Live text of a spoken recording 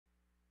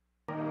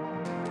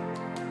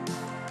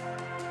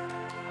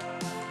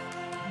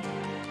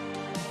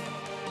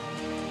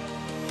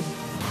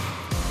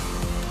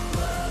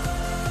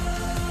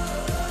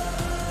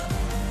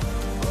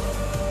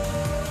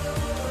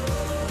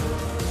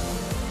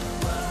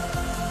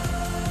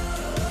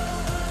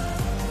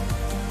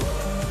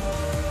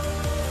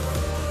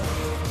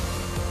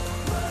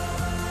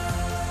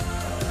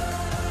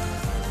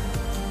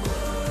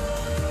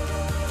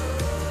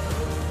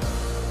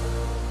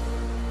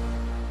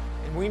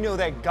know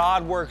that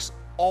God works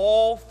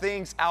all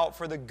things out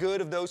for the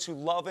good of those who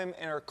love him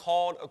and are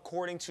called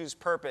according to his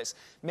purpose.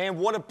 Man,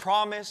 what a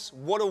promise,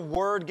 what a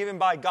word given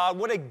by God,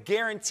 what a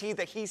guarantee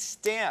that he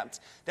stamped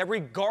that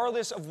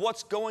regardless of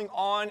what's going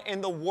on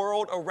in the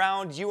world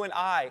around you and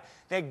I,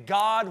 that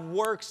God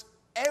works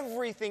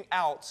everything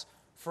out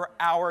for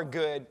our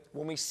good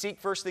when we seek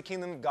first the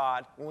kingdom of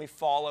God, when we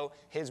follow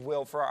his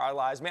will for our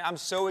lives. Man, I'm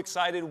so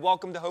excited.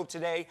 Welcome to Hope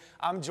Today.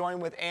 I'm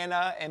joined with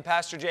Anna and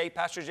Pastor Jay.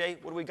 Pastor Jay,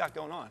 what do we got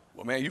going on?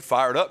 Well, man, you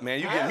fired up, man.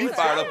 You getting me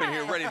fired up in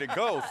here ready to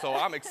go. So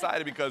I'm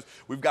excited because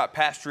we've got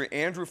Pastor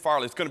Andrew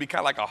Farley. It's going to be kind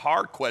of like a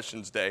hard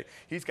questions day.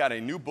 He's got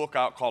a new book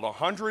out called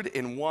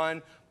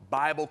 101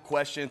 Bible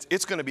Questions.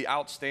 It's going to be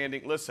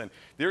outstanding. Listen,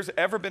 there's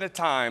ever been a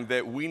time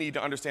that we need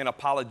to understand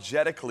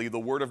apologetically the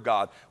Word of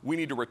God. We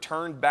need to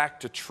return back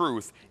to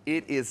truth.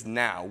 It is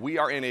now. We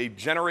are in a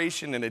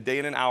generation, in a day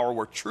and an hour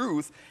where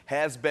truth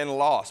has been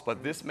lost.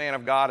 But this man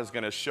of God is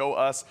going to show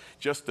us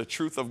just the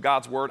truth of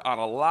God's Word on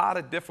a lot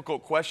of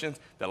difficult questions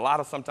that a lot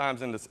of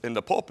sometimes in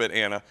the pulpit,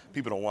 Anna,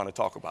 people don't want to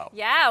talk about.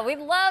 Yeah, we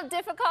love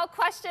difficult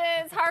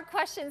questions, hard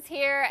questions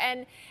here.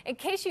 And in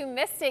case you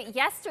missed it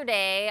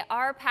yesterday,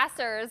 our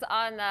pastors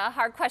on the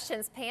Hard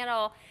Questions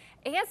panel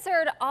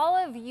answered all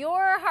of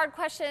your hard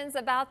questions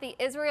about the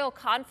Israel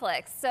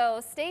conflict.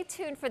 So stay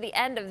tuned for the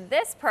end of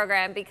this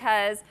program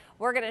because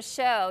we're going to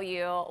show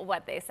you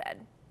what they said.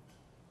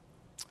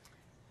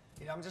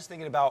 You know, I'm just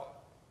thinking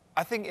about,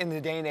 I think in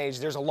the day and age,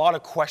 there's a lot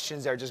of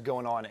questions that are just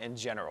going on in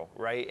general,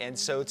 right? And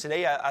so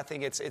today, I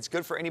think it's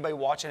good for anybody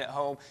watching at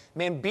home.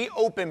 Man, be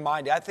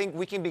open-minded. I think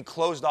we can be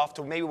closed off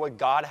to maybe what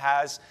God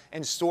has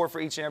in store for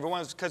each and every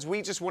one, because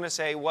we just want to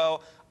say,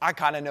 well, I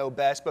kind of know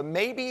best, but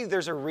maybe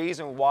there's a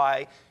reason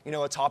why, you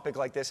know, a topic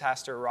like this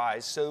has to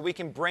arise. So we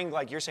can bring,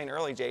 like you're saying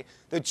earlier, Jay,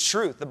 the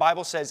truth. The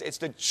Bible says it's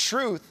the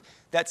truth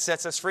that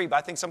sets us free. But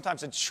I think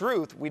sometimes the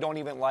truth we don't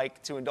even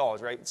like to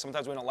indulge, right?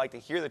 Sometimes we don't like to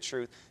hear the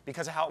truth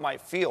because of how it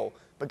might feel.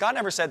 But God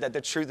never said that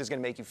the truth is going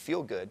to make you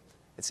feel good.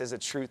 It says the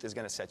truth is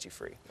going to set you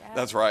free. Yeah.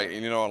 That's right.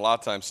 And, you know, a lot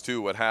of times,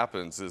 too, what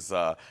happens is,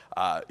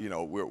 you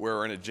know,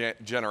 we're in a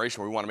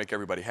generation where we want to make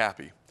everybody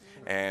happy.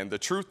 Mm-hmm. And the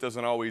truth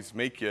doesn't always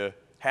make you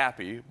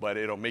happy, but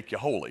it'll make you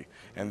holy.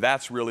 And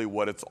that's really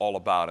what it's all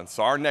about. And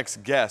so our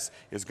next guest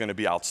is going to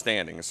be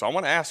outstanding. And so I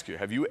want to ask you,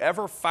 have you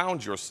ever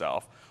found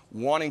yourself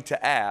wanting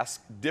to ask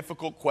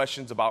difficult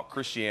questions about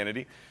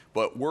Christianity,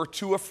 but we're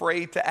too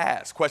afraid to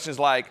ask? Questions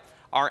like,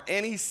 are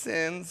any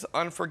sins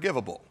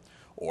unforgivable?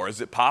 Or is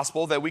it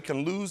possible that we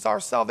can lose our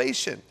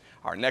salvation?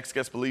 Our next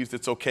guest believes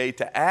it's okay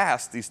to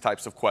ask these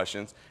types of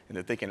questions and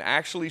that they can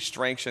actually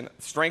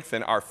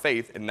strengthen our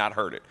faith and not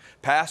hurt it.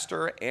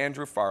 Pastor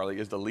Andrew Farley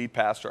is the lead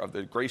pastor of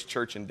the Grace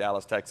Church in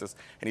Dallas, Texas,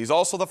 and he's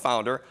also the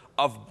founder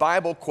of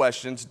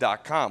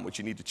BibleQuestions.com, which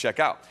you need to check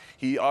out.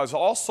 He has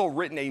also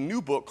written a new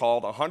book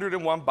called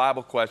 101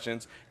 Bible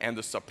Questions and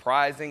the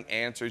Surprising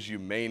Answers You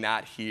May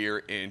Not Hear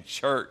in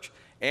Church.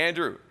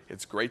 Andrew,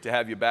 it's great to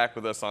have you back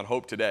with us on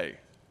Hope Today.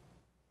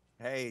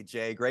 Hey,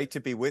 Jay, great to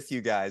be with you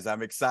guys.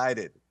 I'm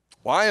excited.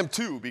 Well, I am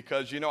too,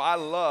 because, you know, I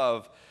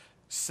love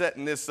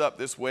setting this up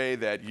this way,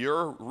 that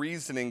your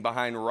reasoning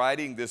behind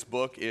writing this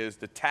book is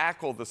to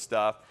tackle the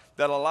stuff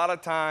that a lot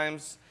of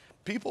times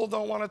people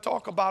don't want to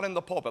talk about in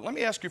the pulpit. Let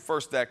me ask you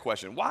first that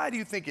question. Why do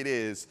you think it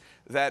is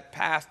that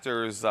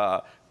pastors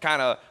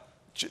kind of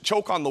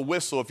choke on the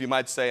whistle, if you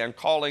might say, on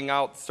calling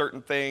out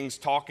certain things,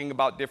 talking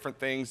about different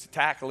things,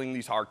 tackling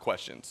these hard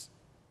questions?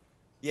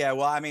 Yeah,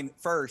 well, I mean,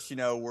 first, you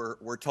know,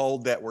 we're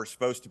told that we're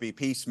supposed to be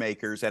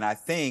peacemakers, and I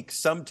think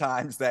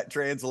sometimes that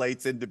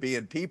translates into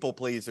being people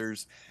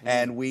pleasers,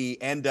 and we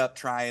end up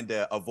trying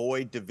to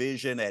avoid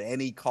division at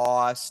any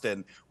cost,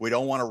 and we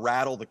don't want to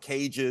rattle the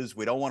cages,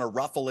 we don't want to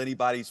ruffle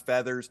anybody's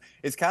feathers.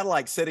 It's kind of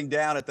like sitting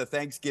down at the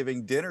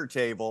Thanksgiving dinner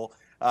table.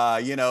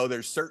 You know,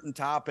 there's certain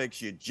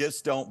topics you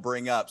just don't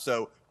bring up.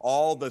 So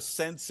all the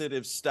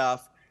sensitive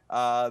stuff,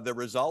 the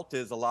result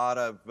is a lot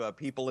of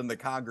people in the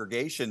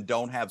congregation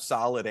don't have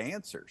solid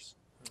answers.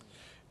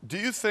 Do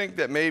you think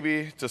that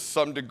maybe to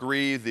some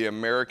degree the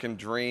American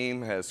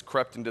dream has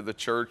crept into the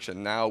church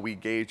and now we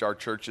gauge our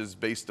churches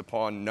based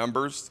upon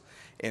numbers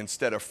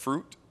instead of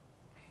fruit?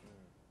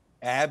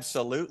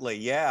 Absolutely.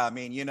 Yeah. I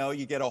mean, you know,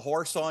 you get a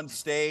horse on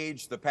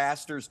stage, the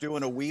pastor's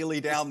doing a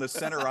wheelie down the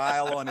center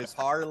aisle on his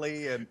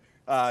Harley, and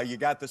you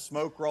got the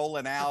smoke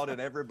rolling out and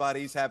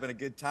everybody's having a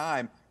good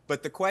time.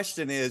 But the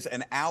question is,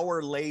 an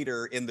hour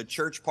later in the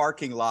church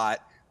parking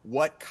lot,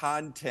 what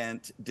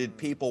content did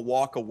people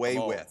walk away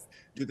with?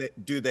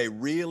 Do they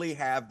really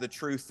have the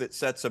truth that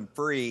sets them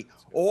free,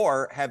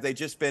 or have they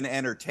just been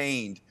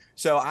entertained?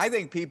 So I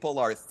think people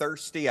are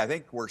thirsty. I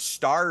think we're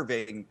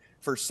starving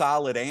for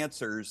solid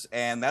answers,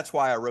 and that's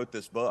why I wrote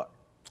this book.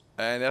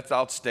 And that's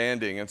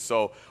outstanding. And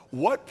so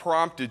what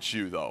prompted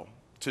you, though,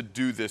 to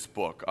do this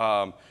book?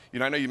 You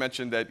know, I know you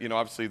mentioned that, you know,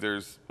 obviously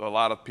there's a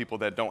lot of people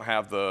that don't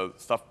have the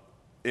stuff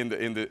in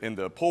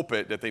the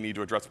pulpit that they need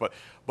to address,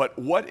 but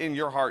what in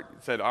your heart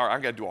said, all right,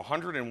 I'm going to do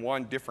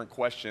 101 different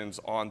questions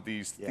on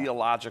these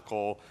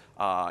theological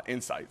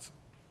insights?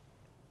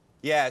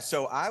 Yeah,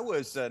 so I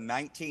was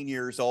 19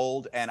 years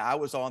old and I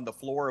was on the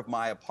floor of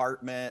my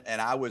apartment and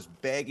I was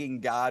begging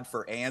God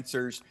for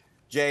answers.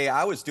 Jay,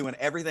 I was doing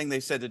everything they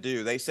said to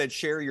do. They said,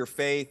 share your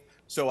faith.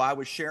 So I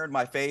was sharing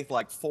my faith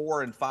like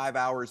 4 and 5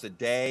 hours a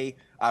day.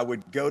 I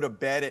would go to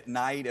bed at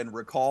night and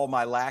recall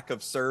my lack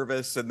of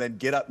service and then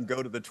get up and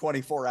go to the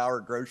 24-hour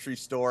grocery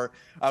store.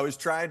 I was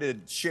trying to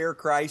share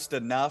Christ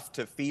enough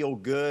to feel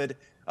good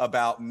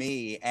about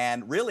me.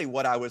 And really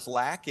what I was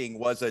lacking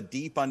was a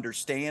deep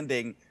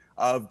understanding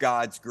of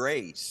God's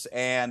grace.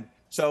 And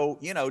so,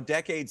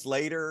 decades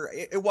later,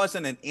 it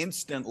wasn't an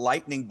instant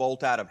lightning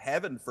bolt out of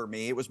heaven for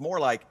me. It was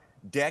more like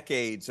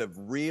decades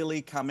of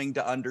really coming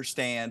to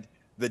understand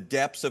the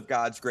depths of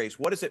God's grace.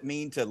 What does it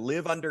mean to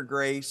live under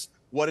grace?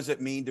 What does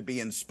it mean to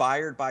be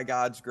inspired by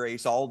God's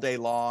grace all day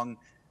long?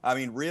 I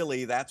mean,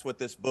 really, that's what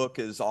this book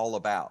is all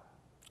about.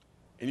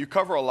 And you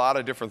cover a lot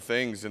of different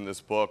things in this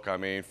book. I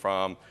mean,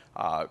 from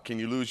can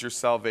you lose your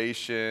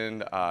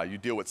salvation? You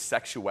deal with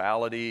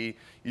sexuality.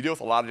 You deal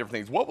with a lot of different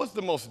things. What was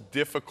the most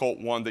difficult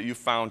one that you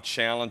found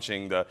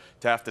challenging to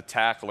have to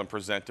tackle and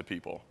present to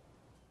people?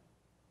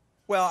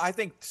 Well, I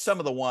think some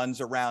of the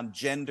ones around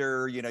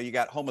gender, you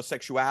got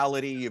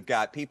homosexuality, you've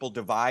got people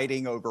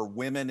dividing over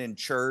women in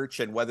church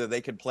and whether they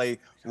can play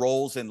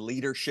roles in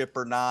leadership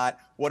or not.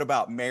 What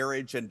about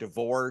marriage and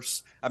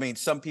divorce? I mean,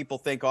 some people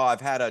think, oh,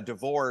 I've had a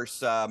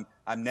divorce. I'm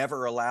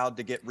never allowed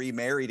to get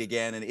remarried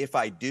again. And if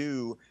I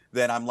do,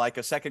 then I'm like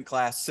a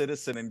second-class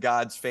citizen in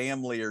God's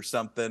family or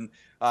something.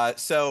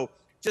 So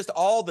just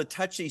all the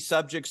touchy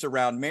subjects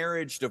around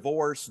marriage,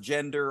 divorce,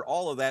 gender,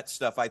 all of that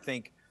stuff, I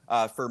think,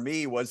 for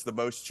me, was the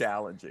most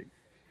challenging.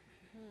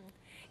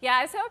 Yeah,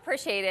 I so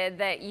appreciated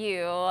that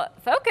you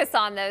focus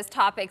on those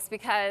topics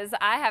because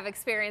I have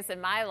experienced in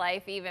my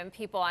life, even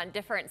people on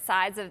different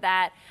sides of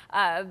that,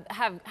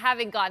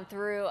 having gone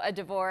through a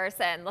divorce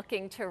and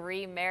looking to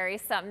remarry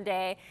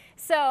someday.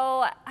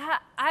 So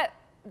I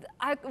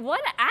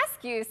want to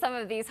ask you some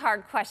of these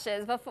hard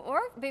questions.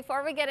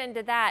 Before we get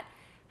into that,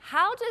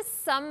 how does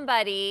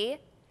somebody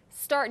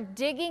start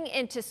digging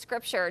into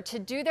Scripture to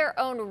do their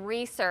own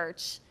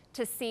research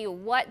to see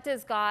what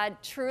does God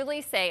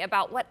truly say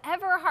about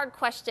whatever hard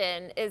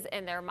question is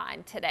in their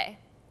mind today?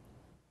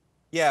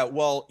 Yeah,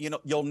 well,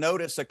 you'll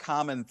notice a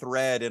common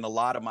thread in a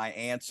lot of my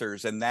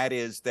answers, and that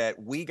is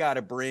that we got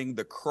to bring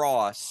the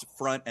cross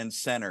front and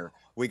center.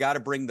 We got to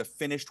bring the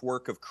finished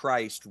work of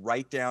Christ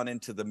right down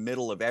into the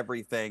middle of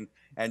everything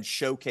and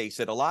showcase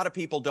it. A lot of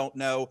people don't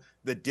know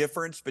the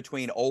difference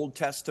between Old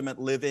Testament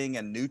living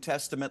and New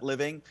Testament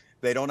living.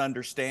 They don't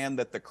understand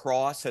that the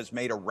cross has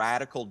made a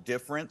radical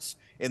difference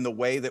in the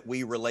way that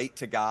we relate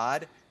to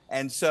God.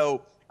 And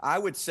so I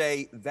would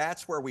say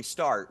that's where we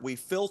start. We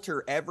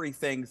filter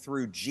everything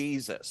through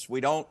Jesus.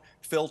 We don't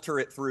filter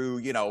it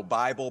through,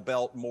 Bible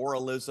Belt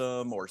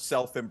moralism or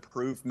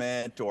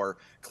self-improvement or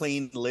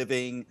clean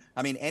living.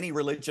 I mean, any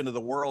religion of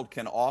the world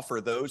can offer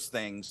those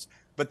things.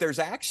 But there's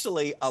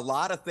actually a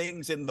lot of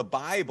things in the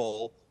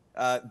Bible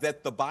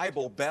that the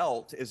Bible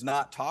Belt is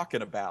not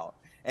talking about.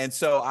 And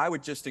so I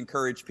would just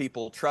encourage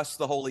people, trust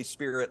the Holy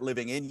Spirit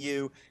living in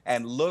you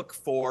and look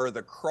for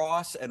the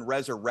cross and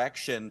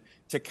resurrection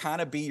to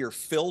kind of be your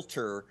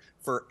filter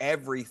for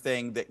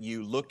everything that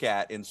you look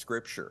at in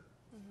Scripture.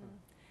 Mm-hmm.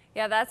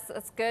 Yeah,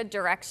 that's good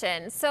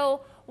direction.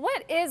 So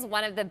what is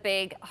one of the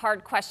big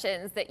hard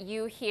questions that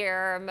you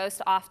hear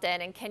most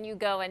often, and can you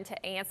go in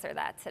to answer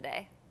that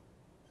today?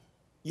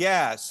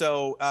 Yeah,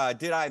 so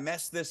did I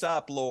mess this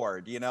up,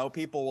 Lord?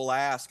 People will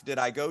ask, did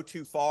I go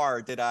too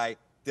far? Did I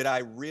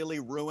really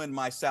ruin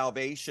my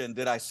salvation?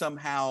 Did I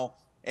somehow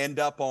end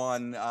up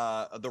on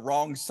the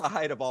wrong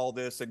side of all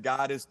this and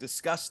God is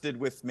disgusted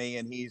with me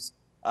and he's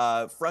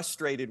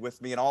frustrated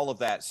with me and all of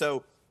that?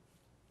 So,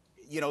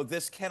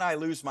 this can I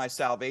lose my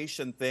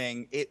salvation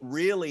thing, it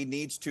really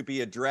needs to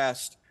be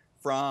addressed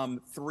from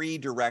 3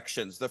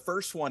 directions. The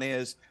first one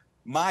is,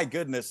 my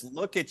goodness,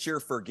 look at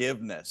your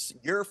forgiveness.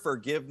 Your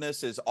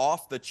forgiveness is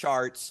off the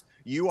charts.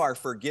 You are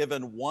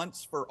forgiven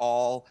once for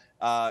all.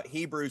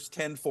 Hebrews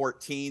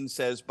 10:14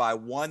 says, by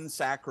one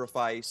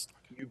sacrifice,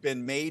 you've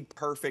been made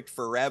perfect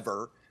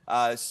forever.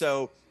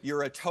 So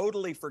you're a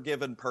totally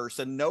forgiven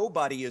person.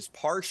 Nobody is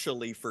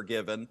partially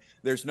forgiven.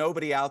 There's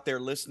nobody out there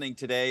listening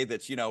today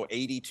that's,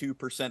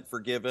 82%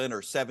 forgiven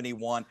or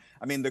 71.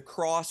 I mean, the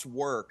cross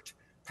worked.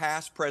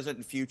 Past, present,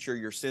 and future,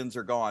 your sins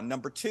are gone.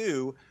 Number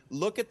 2,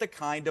 look at the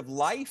kind of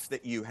life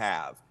that you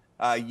have.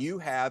 You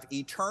have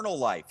eternal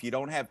life. You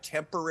don't have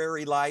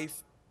temporary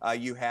life.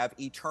 You have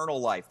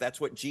eternal life. That's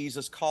what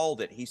Jesus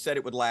called it. He said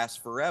it would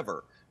last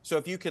forever. So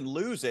if you can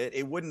lose it,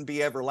 it wouldn't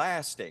be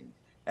everlasting.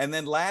 And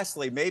then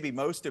lastly, maybe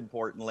most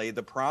importantly,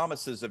 the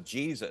promises of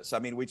Jesus. I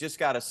mean, we just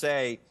got to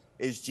say,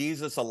 is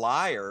Jesus a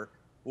liar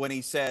when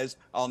he says,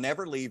 I'll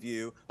never leave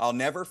you, I'll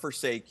never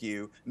forsake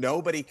you,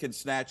 nobody can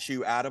snatch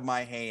you out of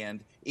my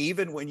hand.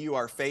 Even when you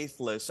are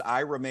faithless,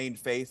 I remain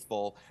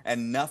faithful,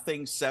 and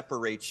nothing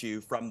separates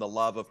you from the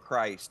love of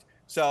Christ.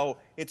 So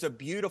it's a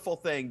beautiful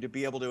thing to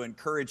be able to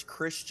encourage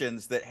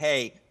Christians that,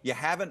 hey, you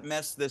haven't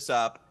messed this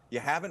up,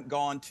 you haven't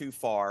gone too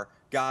far.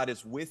 God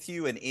is with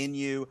you and in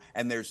you,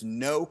 and there's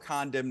no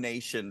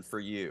condemnation for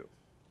you.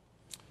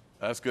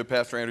 That's good,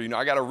 Pastor Andrew. You know,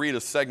 I got to read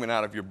a segment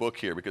out of your book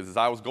here, because as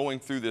I was going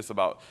through this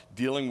about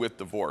dealing with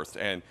divorce,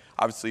 and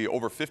obviously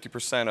over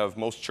 50% of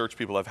most church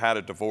people have had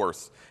a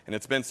divorce, and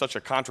it's been such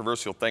a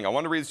controversial thing. I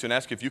want to read this to you and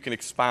ask you if you can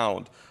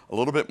expound a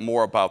little bit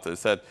more about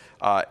this. That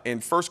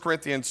in 1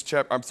 Corinthians,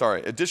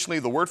 additionally,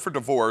 the word for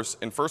divorce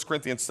in 1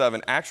 Corinthians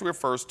 7 actually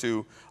refers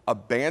to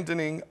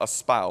abandoning a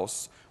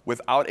spouse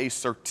without a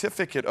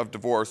certificate of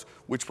divorce,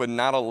 which would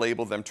not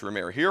enable them to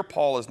remarry. Here,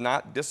 Paul is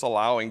not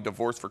disallowing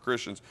divorce for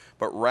Christians,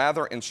 but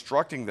rather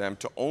instructing them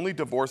to only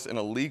divorce in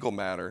a legal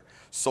matter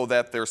so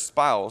that their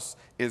spouse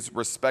is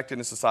respected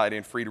in society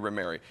and free to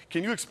remarry.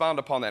 Can you expound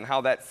upon that and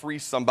how that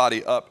frees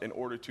somebody up in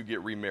order to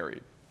get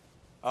remarried?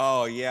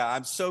 Oh, yeah,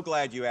 I'm so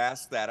glad you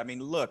asked that. I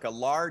mean, look, a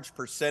large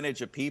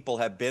percentage of people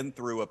have been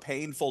through a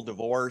painful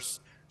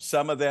divorce.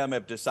 Some of them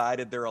have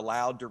decided they're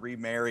allowed to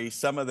remarry.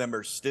 Some of them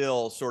are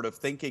still sort of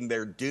thinking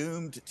they're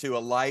doomed to a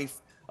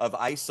life of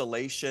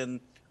isolation,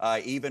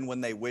 even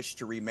when they wish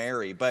to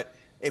remarry. But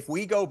if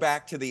we go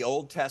back to the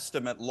Old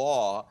Testament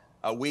law,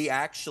 we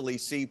actually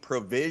see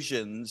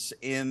provisions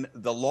in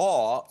the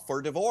law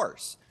for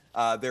divorce.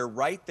 They're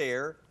right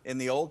there in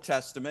the Old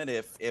Testament.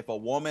 If a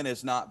woman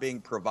is not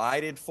being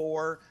provided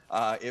for,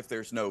 if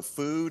there's no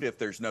food, if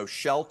there's no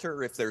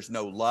shelter, if there's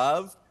no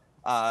love,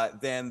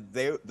 then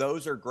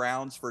those are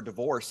grounds for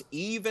divorce,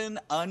 even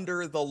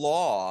under the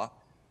law,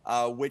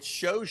 which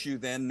shows you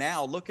then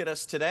now, look at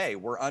us today.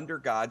 We're under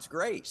God's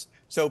grace.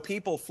 So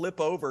people flip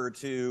over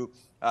to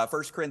 1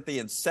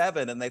 Corinthians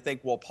 7 and they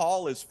think, well,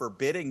 Paul is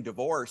forbidding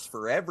divorce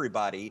for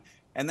everybody.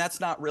 And that's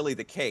not really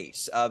the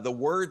case. The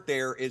word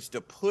there is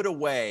to put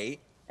away.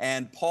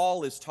 And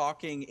Paul is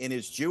talking in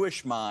his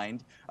Jewish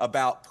mind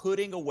about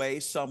putting away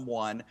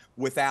someone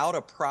without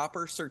a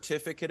proper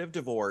certificate of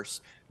divorce.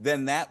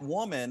 Then that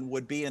woman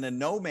would be in a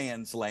no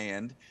man's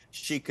land.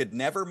 She could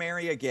never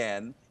marry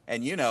again.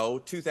 And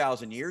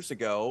 2,000 years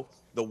ago,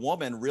 the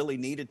woman really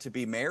needed to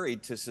be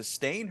married to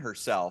sustain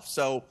herself.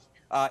 So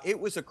it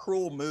was a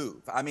cruel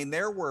move. I mean,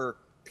 there were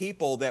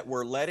people that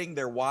were letting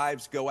their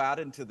wives go out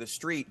into the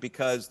street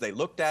because they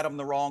looked at them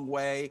the wrong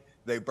way.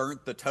 They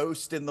burnt the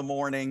toast in the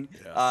morning.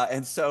 Yeah.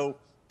 And so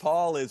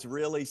Paul is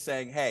really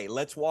saying, hey,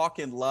 let's walk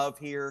in love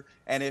here.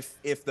 And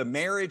if the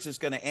marriage is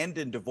going to end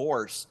in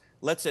divorce,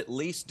 let's at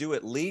least do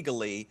it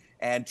legally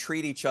and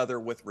treat each other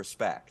with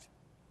respect.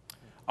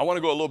 I want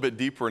to go a little bit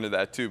deeper into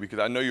that too, because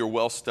I know you're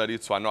well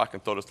studied, so I know I can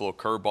throw this little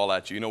curveball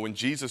at you. You know, when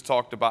Jesus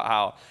talked about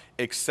how,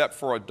 except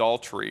for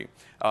adultery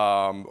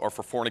or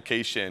for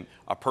fornication,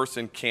 a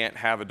person can't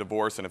have a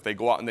divorce, and if they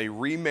go out and they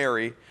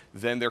remarry,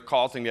 then they're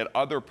causing that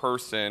other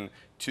person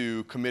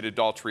to commit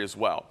adultery as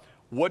well.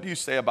 What do you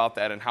say about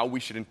that and how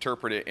we should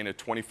interpret it in a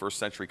 21st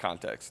century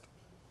context?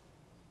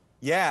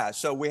 Yeah,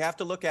 so we have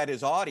to look at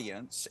his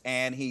audience,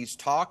 and he's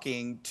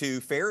talking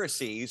to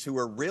Pharisees who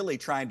are really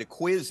trying to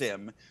quiz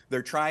him.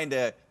 They're trying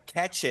to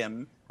catch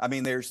him. I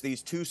mean, there's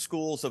these two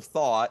schools of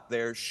thought.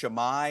 There's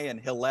Shammai and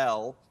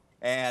Hillel,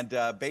 and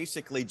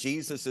basically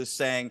Jesus is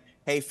saying,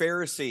 hey,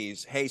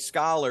 Pharisees, hey,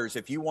 scholars,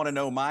 if you want to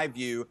know my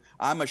view,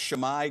 I'm a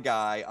Shammai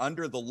guy.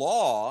 Under the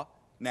law,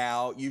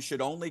 now, you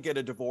should only get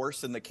a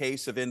divorce in the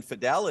case of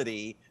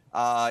infidelity.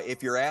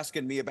 If you're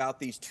asking me about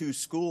these two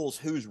schools,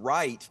 who's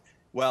right?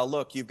 Well,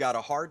 look, you've got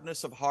a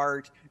hardness of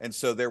heart, and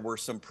so there were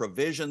some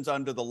provisions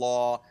under the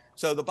law.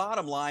 So the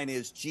bottom line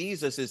is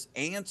Jesus is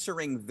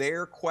answering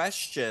their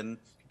question,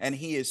 and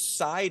he is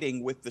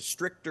siding with the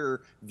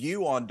stricter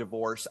view on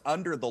divorce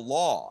under the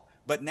law.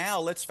 But now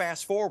let's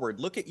fast forward.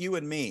 Look at you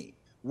and me.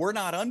 We're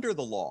not under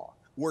the law.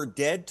 We're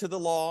dead to the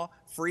law,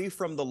 free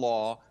from the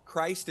law.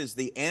 Christ is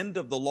the end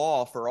of the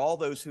law for all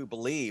those who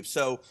believe.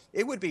 So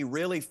it would be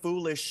really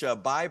foolish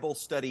Bible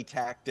study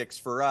tactics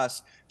for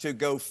us to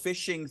go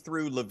fishing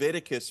through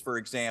Leviticus, for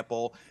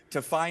example,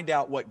 to find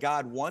out what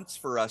God wants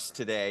for us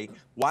today.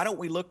 Why don't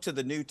we look to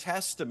the New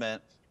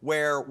Testament,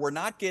 where we're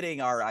not getting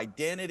our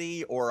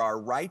identity or our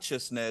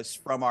righteousness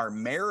from our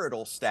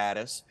marital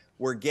status?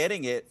 We're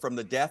getting it from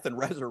the death and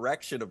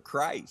resurrection of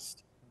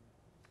Christ.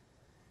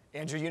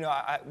 Andrew,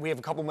 we have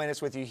a couple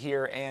minutes with you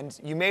here, and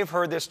you may have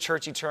heard this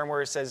churchy term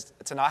where it says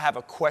to not have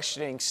a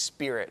questioning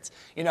spirit.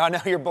 I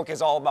know your book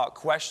is all about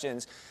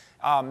questions.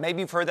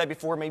 Maybe you've heard that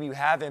before, maybe you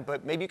haven't,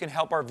 but maybe you can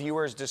help our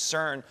viewers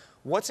discern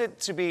what's it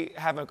to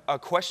have a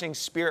questioning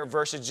spirit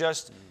versus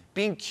just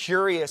being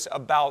curious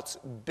about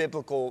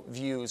biblical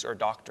views or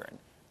doctrine.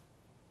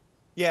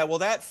 Yeah, well,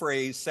 that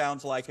phrase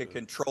sounds like a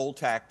control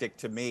tactic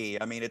to me.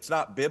 I mean, it's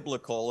not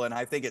biblical, and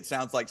I think it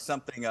sounds like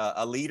something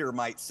a leader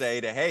might say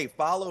to, hey,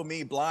 follow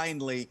me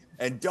blindly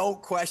and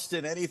don't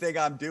question anything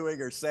I'm doing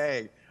or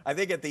saying. I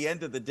think at the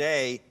end of the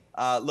day,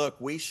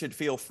 look, we should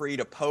feel free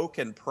to poke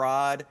and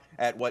prod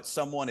at what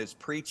someone is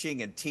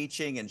preaching and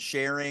teaching and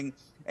sharing.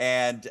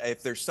 And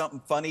if there's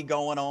something funny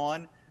going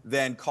on,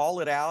 then call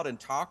it out and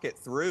talk it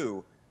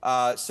through.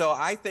 So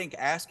I think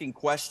asking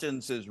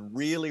questions is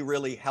really,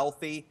 really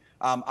healthy.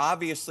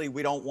 Obviously,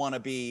 we don't want to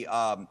be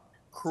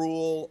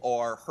cruel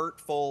or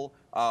hurtful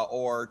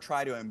or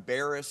try to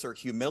embarrass or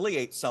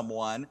humiliate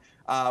someone,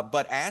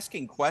 but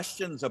asking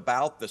questions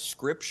about the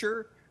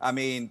Scripture. I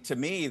mean, to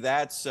me,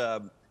 that's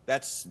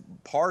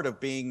part of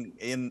being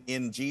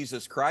in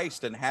Jesus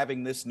Christ and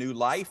having this new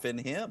life in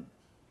Him.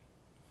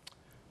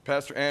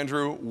 Pastor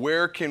Andrew,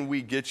 where can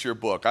we get your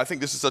book? I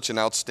think this is such an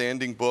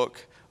outstanding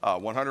book,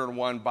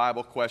 101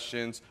 Bible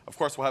Questions. Of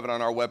course, we'll have it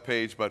on our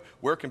webpage, but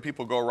where can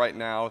people go right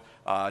now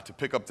to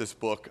pick up this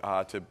book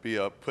to be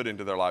put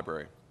into their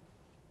library?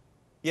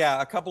 Yeah,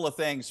 a couple of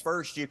things.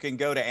 First, you can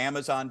go to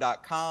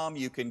Amazon.com.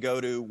 You can go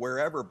to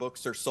wherever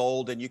books are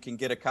sold, and you can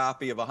get a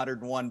copy of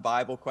 101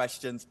 Bible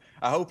Questions.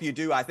 I hope you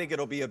do. I think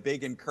it'll be a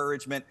big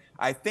encouragement.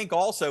 I think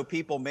also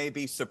people may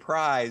be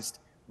surprised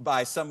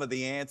by some of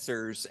the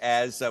answers,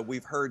 as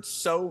we've heard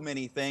so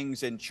many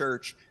things in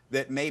church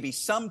that maybe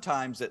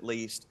sometimes at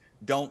least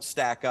don't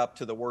stack up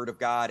to the Word of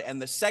God.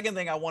 And the second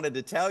thing I wanted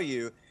to tell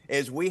you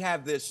is we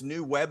have this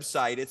new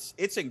website.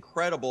 It's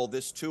incredible,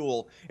 this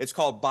tool. It's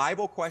called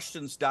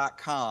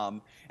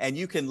BibleQuestions.com, and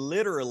you can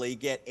literally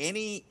get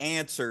any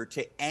answer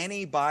to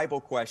any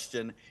Bible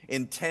question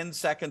in 10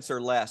 seconds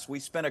or less. We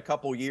spent a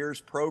couple years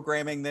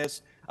programming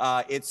this.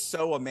 It's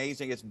so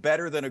amazing. It's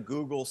better than a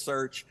Google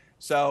search.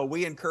 So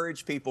we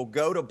encourage people,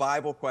 go to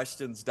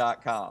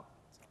BibleQuestions.com.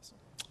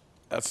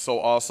 That's so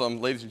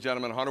awesome. Ladies and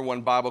gentlemen,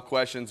 101 Bible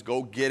Questions,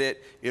 go get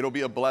it. It'll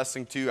be a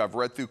blessing to you. I've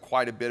read through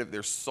quite a bit of it.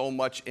 There's so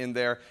much in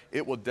there.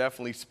 It will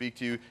definitely speak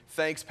to you.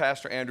 Thanks,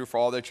 Pastor Andrew, for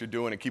all that you're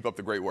doing, and keep up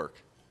the great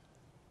work.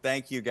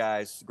 Thank you,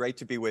 guys. Great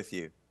to be with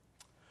you.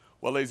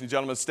 Well, ladies and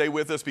gentlemen, stay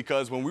with us,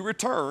 because when we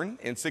return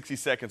in 60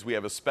 seconds, we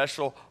have a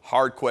special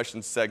hard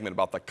questions segment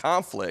about the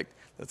conflict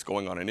that's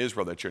going on in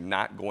Israel that you're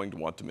not going to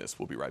want to miss.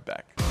 We'll be right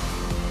back.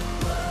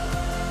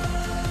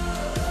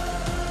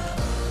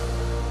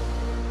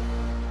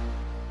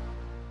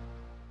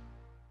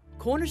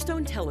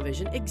 Cornerstone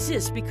Television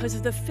exists because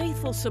of the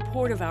faithful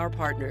support of our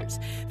partners.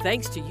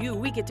 Thanks to you,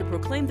 we get to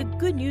proclaim the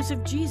good news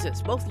of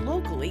Jesus, both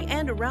locally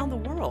and around the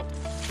world.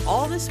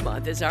 All this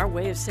month, as our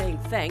way of saying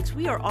thanks,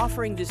 we are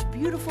offering this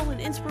beautiful and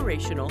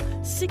inspirational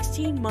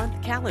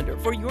 16-month calendar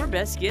for your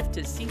best gift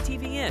to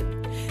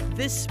CTVN.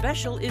 This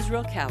special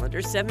Israel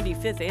calendar,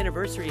 75th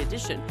Anniversary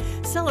Edition,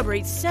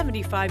 celebrates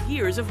 75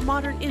 years of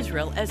modern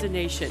Israel as a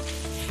nation.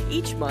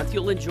 Each month,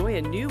 you'll enjoy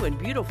a new and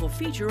beautiful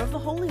feature of the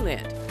Holy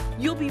Land.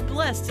 You'll be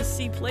blessed to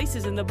see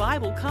places in the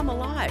Bible come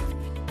alive.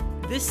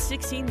 This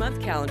 16-month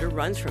calendar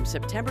runs from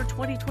September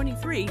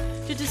 2023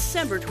 to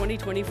December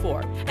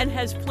 2024 and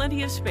has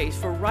plenty of space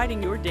for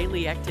writing your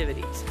daily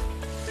activities.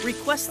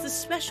 Request the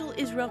special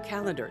Israel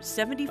calendar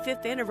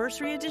 75th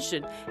Anniversary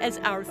Edition as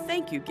our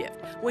thank you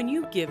gift when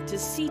you give to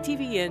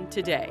CTVN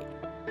today.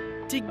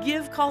 To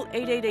give, call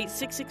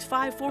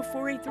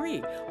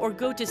 888-665-4483 or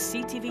go to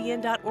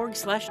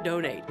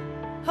ctvn.org/donate.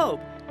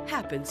 Hope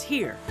happens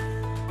here.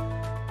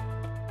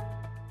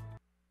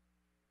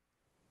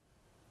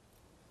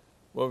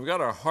 Well, we've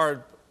got our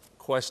hard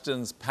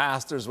questions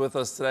pastors with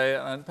us today.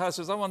 And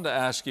pastors, I wanted to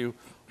ask you,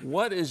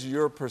 what is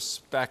your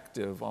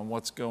perspective on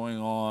what's going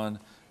on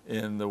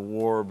in the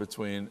war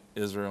between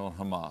Israel and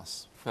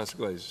Hamas? Pastor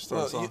Glazer,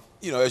 start us off.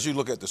 You know, as you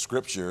look at the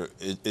scripture,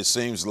 it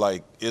seems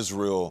like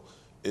Israel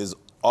is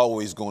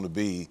always going to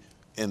be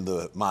in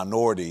the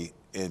minority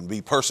and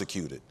be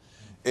persecuted.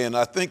 And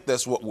I think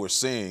that's what we're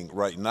seeing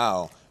right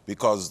now,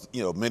 because,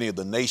 you know, many of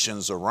the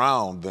nations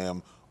around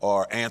them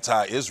are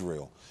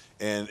anti-Israel.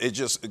 And it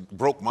just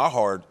broke my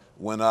heart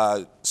when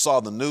I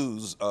saw the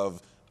news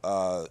of,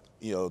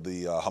 you know,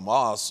 the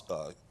Hamas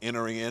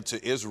entering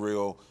into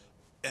Israel.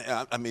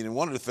 I mean,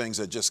 one of the things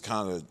that just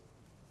kind of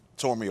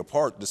tore me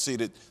apart to see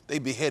that they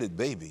beheaded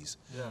babies.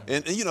 Yeah.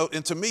 And, you know,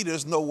 and to me,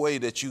 there's no way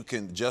that you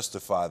can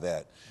justify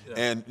that. Yeah.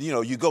 And, you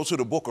know, you go to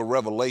the book of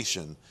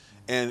Revelation,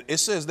 and it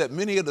says that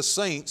many of the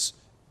saints,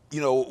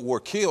 you know,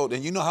 were killed.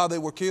 And you know how they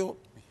were killed?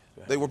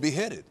 They were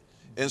beheaded.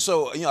 And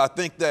so, you know, I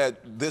think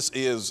that this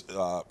is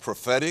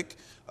prophetic,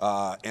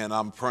 and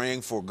I'm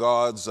praying for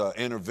God's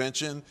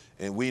intervention.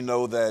 And we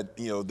know that,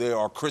 you know, there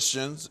are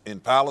Christians in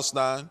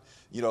Palestine,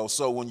 you know,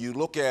 so when you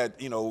look at,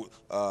 you know,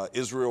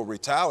 Israel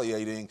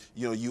retaliating,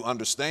 you know, you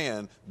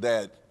understand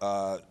that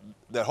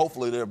that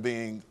hopefully they're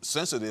being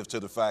sensitive to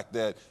the fact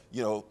that,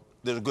 you know,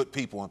 there are good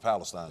people in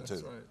Palestine too.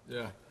 That's right.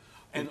 Yeah.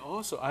 And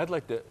also, I'd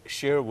like to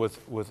share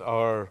with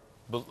our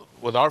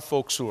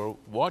folks who are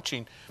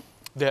watching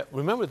that,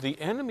 remember, the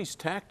enemy's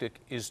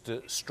tactic is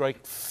to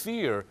strike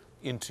fear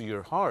into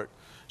your heart.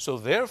 So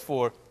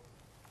therefore,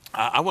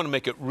 I want to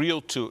make it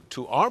real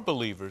to our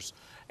believers,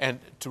 and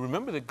to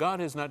remember that God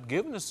has not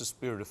given us the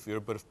spirit of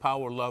fear, but of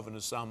power, love, and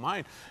a sound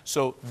mind.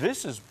 So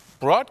this is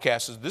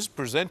broadcasted, this is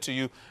presented to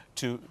you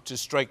to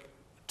strike,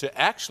 to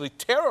actually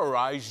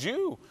terrorize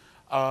you.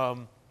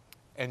 And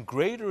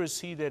greater is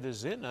he that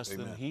is in us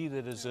Amen. Than he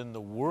that is in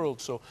the world.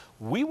 So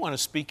we want to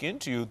speak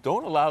into you.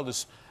 Don't allow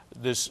this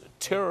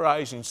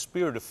terrorizing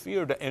spirit of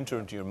fear to enter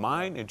into your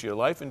mind, into your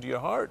life, into your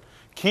heart.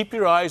 Keep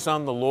your eyes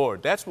on the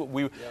Lord. That's what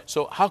we,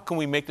 so how can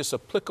we make this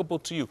applicable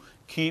to you?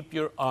 Keep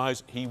your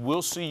eyes. He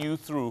will see you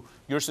through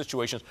your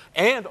situations.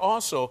 And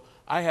also,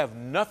 I have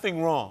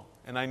nothing wrong.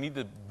 and I need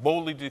to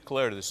boldly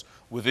declare this,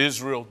 with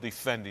Israel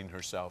defending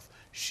herself.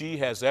 She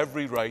has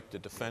every right to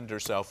defend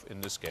herself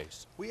in this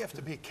case. We have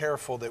to be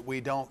careful that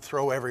we don't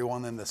throw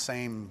everyone in the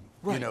same,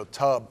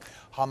 tub.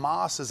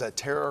 Hamas is a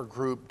terror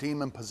group,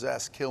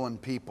 demon-possessed, killing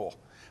people.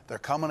 They're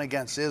coming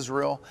against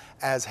Israel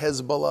as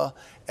Hezbollah,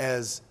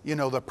 as,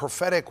 the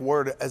prophetic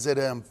word as it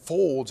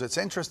unfolds. It's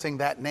interesting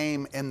that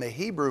name in the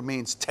Hebrew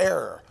means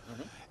terror.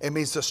 It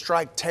means to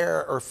strike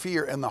terror or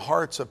fear in the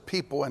hearts of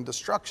people and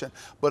destruction.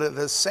 But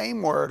the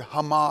same word,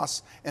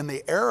 Hamas, in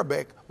the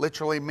Arabic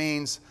literally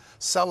means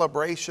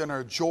celebration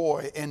or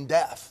joy in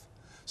death.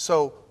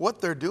 So what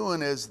they're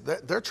doing is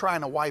they're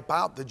trying to wipe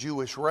out the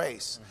Jewish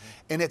race.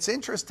 And it's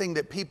interesting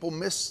that people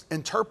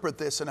misinterpret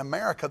this in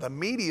America. The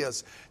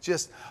media's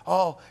just,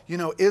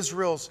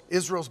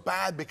 Israel's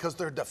bad because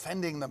they're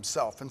defending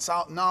themselves. And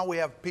so now we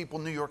have people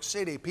in New York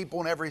City,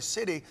 people in every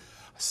city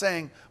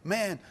saying,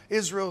 man,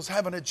 Israel's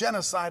having a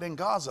genocide in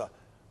Gaza.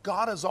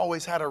 God has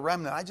always had a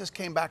remnant. I just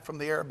came back from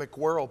the Arabic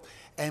world,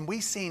 and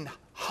we've seen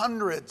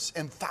hundreds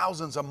and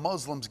thousands of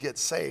Muslims get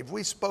saved.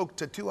 We spoke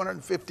to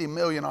 250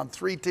 million on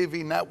 3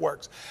 TV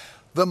networks.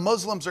 The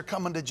Muslims are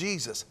coming to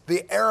Jesus.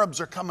 The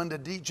Arabs are coming to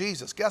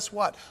Jesus. Guess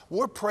what?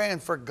 We're praying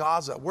for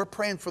Gaza. We're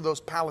praying for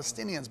those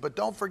Palestinians. But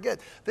don't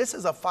forget, this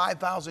is a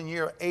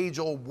 5,000-year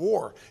age-old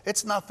war.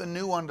 It's nothing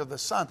new under the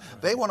sun.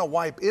 They want to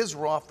wipe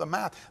Israel off the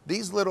map.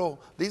 These little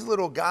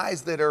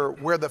guys that are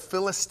where the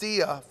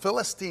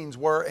Philistines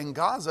were in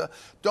Gaza,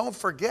 don't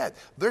forget,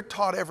 they're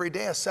taught every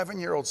day. A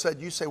 7-year-old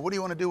said, you say, what do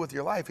you want to do with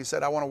your life? He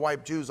said, I want to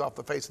wipe Jews off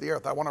the face of the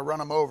earth. I want to run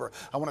them over.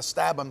 I want to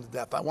stab them to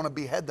death. I want to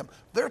behead them.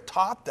 They're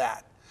taught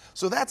that.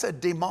 So that's a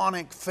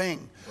demonic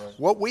thing. Right.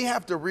 What we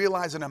have to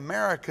realize in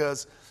America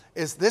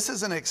is this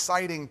is an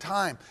exciting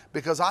time,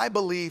 because I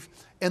believe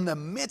in the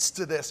midst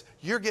of this,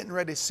 you're getting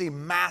ready to see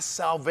mass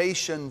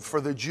salvation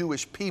for the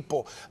Jewish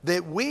people.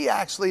 That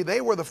they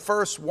were the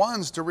first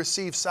ones to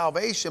receive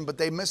salvation, but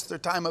they missed their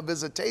time of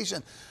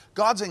visitation.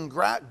 God's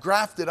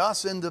grafted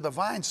us into the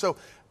vine. So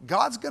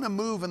God's going to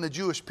move in the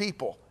Jewish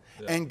people.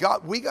 And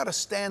we got to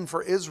stand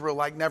for Israel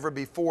like never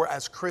before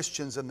as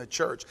Christians in the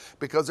church,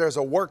 because there's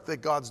a work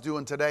that God's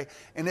doing today,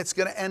 and it's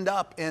going to end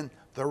up in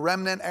the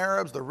remnant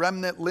Arabs, the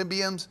remnant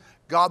Libyans.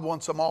 God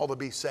wants them all to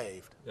be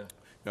saved.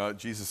 Yeah.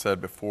 Jesus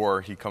said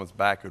before he comes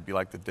back, it would be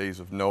like the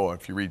days of Noah.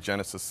 If you read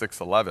Genesis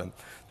 6:11,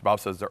 the Bible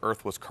says the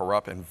earth was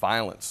corrupt and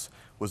violence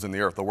was in the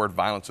earth. The word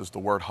violence is the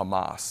word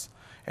Hamas.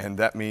 And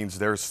that means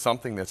there's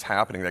something that's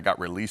happening that got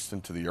released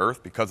into the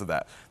earth because of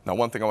that. Now,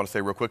 one thing I want to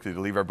say real quickly to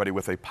leave everybody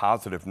with a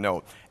positive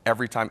note.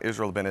 Every time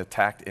Israel has been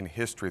attacked in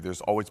history, there's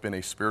always been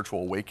a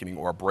spiritual awakening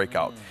or a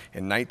breakout.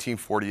 In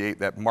 1948,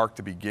 that marked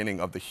the beginning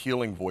of the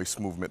healing voice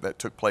movement that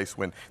took place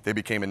when they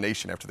became a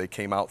nation after they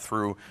came out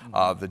through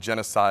the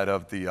genocide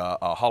of the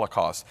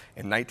Holocaust.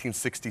 In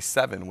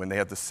 1967, when they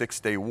had the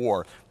 6-day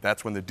war,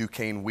 that's when the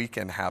Duquesne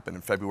weekend happened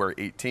on February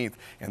 18th.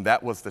 And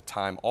that was the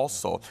time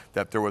also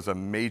that there was a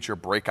major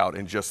breakout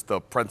in just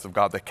the presence of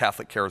God, the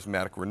Catholic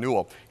Charismatic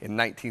Renewal. In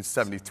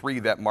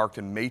 1973, that marked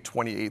in May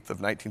 28th of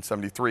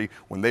 1973,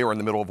 when they were in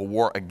the middle of a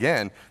war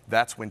again.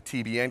 That's when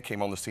TBN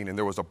came on the scene, and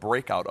there was a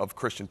breakout of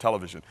Christian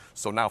television.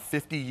 So now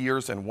 50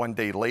 years and 1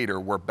 day later,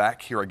 we're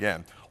back here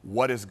again.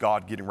 What is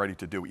God getting ready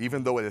to do?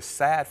 Even though it is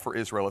sad for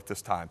Israel at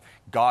this time,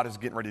 God is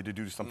getting ready to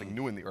do something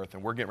new in the earth,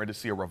 and we're getting ready to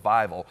see a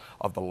revival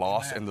of the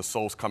lost and the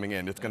souls coming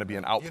in. It's going to be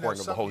an outpouring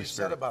of the Holy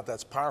Spirit. Said about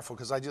that's powerful,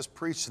 because I just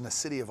preached in the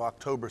city of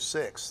October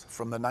 6th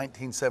from the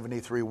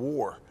 1973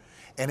 war,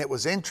 and it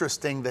was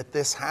interesting that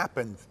this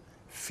happened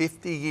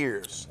 50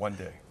 years. 1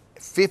 day.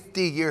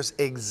 50 years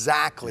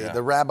exactly.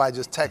 The rabbi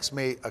just texted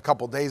me a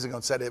couple days ago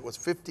and said it was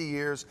 50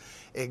 years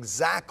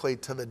exactly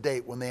to the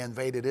date when they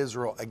invaded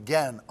Israel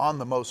again on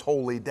the most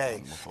holy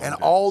day. And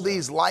all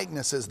these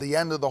likenesses, the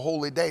end of the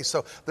holy day.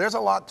 So there's a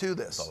lot to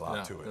this. There's a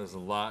lot to it. There's a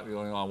lot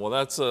going on. Well,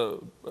 that's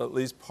at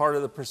least part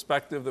of the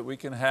perspective that we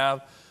can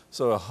have.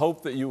 So I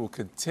hope that you will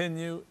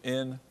continue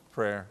in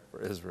prayer for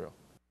Israel.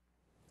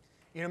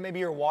 Maybe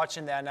you're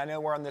watching that, and I know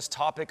we're on this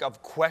topic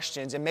of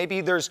questions, and maybe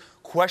there's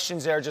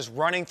questions that are just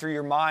running through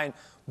your mind.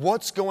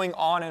 What's going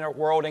on in our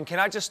world? And can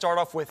I just start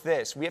off with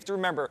this? We have to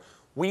remember,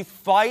 we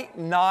fight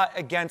not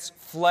against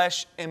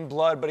flesh and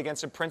blood, but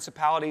against the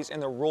principalities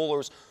and the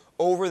rulers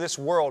over this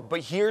world. But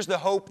here's the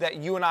hope that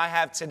you and I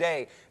have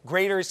today.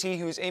 Greater is he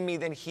who is in me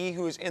than he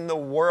who is in the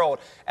world.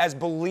 As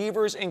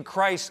believers in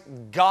Christ,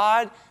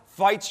 God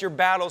fights your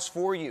battles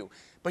for you.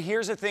 But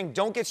here's the thing,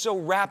 don't get so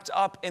wrapped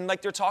up in,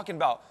 like they're talking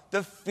about,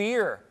 the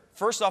fear,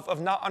 first off,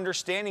 of not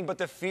understanding, but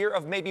the fear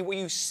of maybe what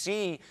you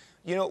see,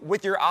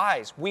 with your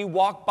eyes. We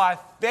walk by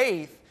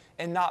faith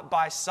and not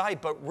by sight.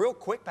 But real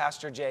quick,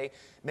 Pastor Jay,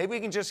 maybe we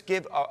can just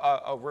give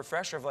a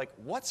refresher of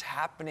what's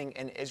happening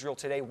in Israel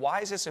today.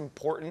 Why is this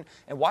important,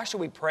 and why should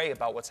we pray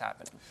about what's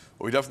happening?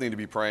 Well, we definitely need to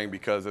be praying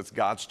because it's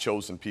God's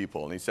chosen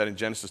people. And he said in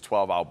Genesis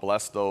 12, I'll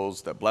bless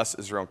those that bless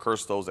Israel and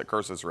curse those that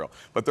curse Israel.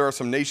 But there are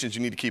some nations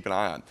you need to keep an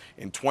eye on.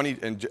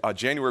 In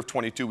January of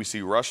 22, we see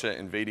Russia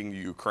invading the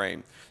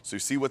Ukraine. So you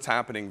see what's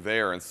happening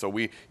there. And so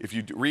if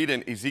you read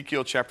in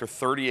Ezekiel chapter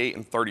 38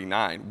 and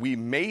 39, we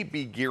may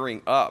be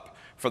gearing up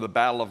for the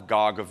battle of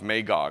Gog of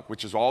Magog,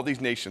 which is all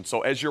these nations.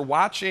 So as you're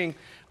watching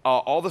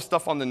all the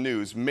stuff on the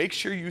news, make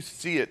sure you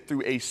see it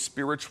through a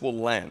spiritual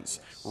lens.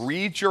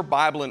 Read your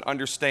Bible and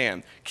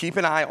understand. Keep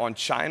an eye on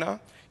China.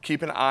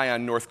 Keep an eye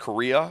on North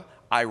Korea,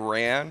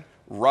 Iran,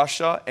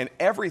 Russia, and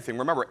everything.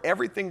 Remember,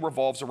 everything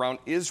revolves around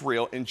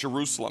Israel and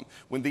Jerusalem.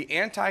 When the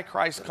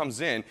Antichrist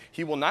comes in,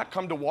 he will not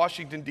come to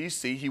Washington,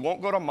 D.C. He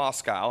won't go to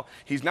Moscow.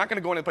 He's not going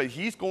to go any place.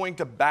 He's going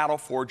to battle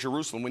for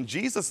Jerusalem. When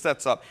Jesus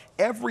sets up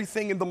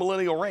everything in the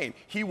millennial reign,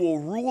 he will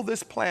rule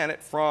this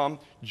planet from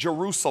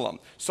Jerusalem.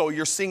 So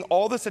you're seeing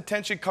all this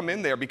attention come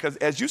in there because,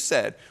 as you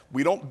said,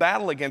 we don't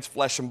battle against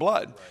flesh and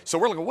blood. Right. So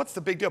we're looking, what's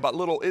the big deal about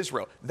little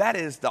Israel? That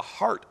is the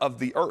heart of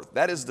the earth.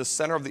 That is the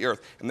center of the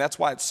earth. And that's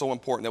why it's so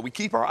important that we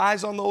keep our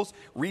eyes on those.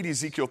 Read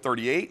Ezekiel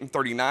 38 and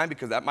 39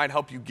 because that might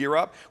help you gear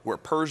up where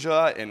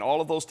Persia and all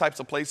of those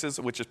types of places,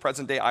 which is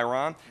present-day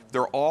Iran,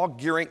 they're all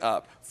gearing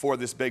up for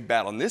this big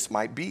battle. And this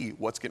might be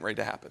what's getting ready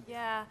to happen.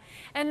 Yeah.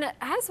 And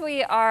as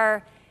we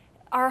are,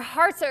 our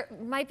hearts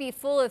might be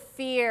full of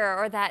fear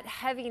or that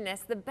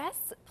heaviness. The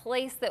best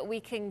place that we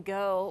can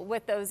go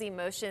with those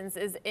emotions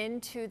is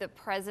into the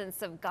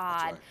presence of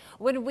God. Right.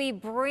 When we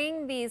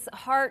bring these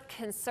heart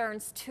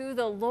concerns to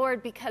the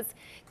Lord, because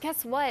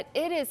guess what?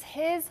 It is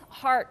His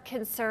heart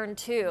concern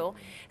too.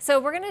 So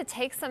we're going to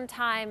take some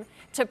time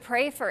to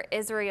pray for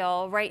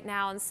Israel right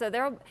now. And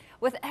so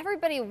with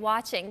everybody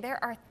watching,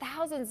 there are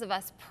thousands of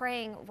us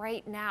praying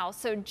right now.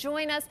 So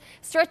join us,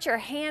 stretch your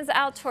hands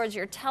out towards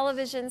your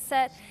television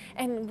set,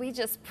 and we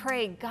just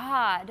pray,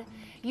 God,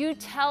 you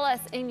tell us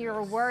in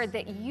your word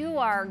that you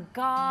are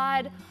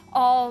God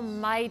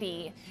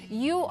Almighty.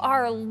 You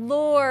are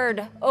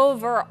Lord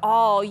over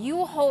all.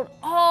 You hold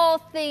all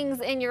things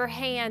in your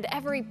hand,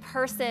 every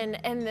person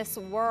in this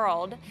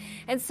world.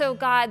 And so,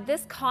 God,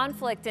 this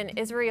conflict in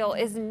Israel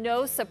is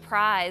no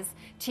surprise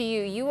to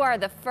you. You are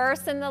the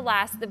first and the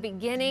last, the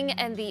beginning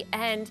and the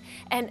end,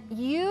 and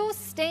you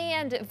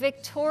stand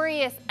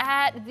victorious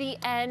at the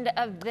end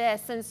of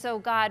this. And so,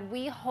 God,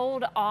 we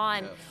hold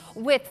on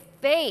with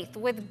faith,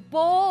 with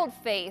bold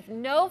faith,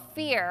 no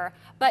fear,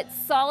 but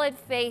solid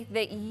faith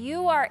that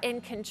you are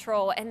in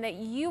control and that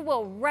you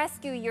will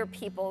rescue your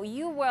people.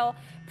 You will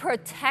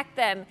protect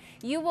them.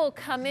 You will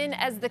come in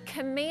as the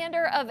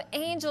commander of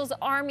angels'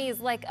 armies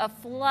like a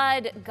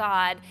flood,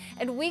 God.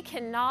 And we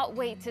cannot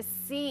wait to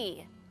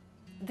see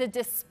the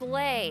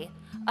display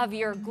of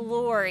your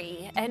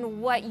glory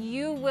and what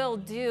you will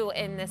do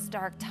in this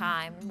dark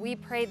time. We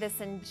pray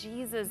this in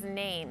Jesus'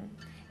 name.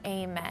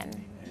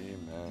 Amen.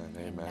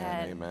 Amen,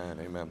 amen, amen,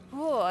 amen.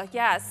 Oh,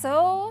 yeah,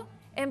 so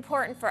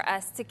important for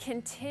us to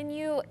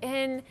continue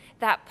in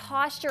that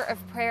posture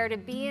of prayer, to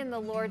be in the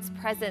Lord's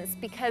presence,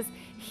 because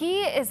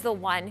He is the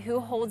one who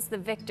holds the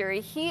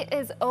victory. He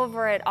is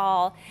over it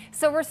all.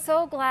 So we're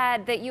so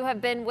glad that you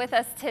have been with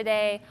us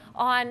today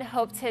on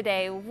Hope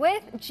Today.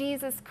 With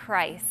Jesus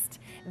Christ,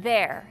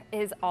 there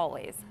is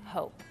always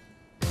hope.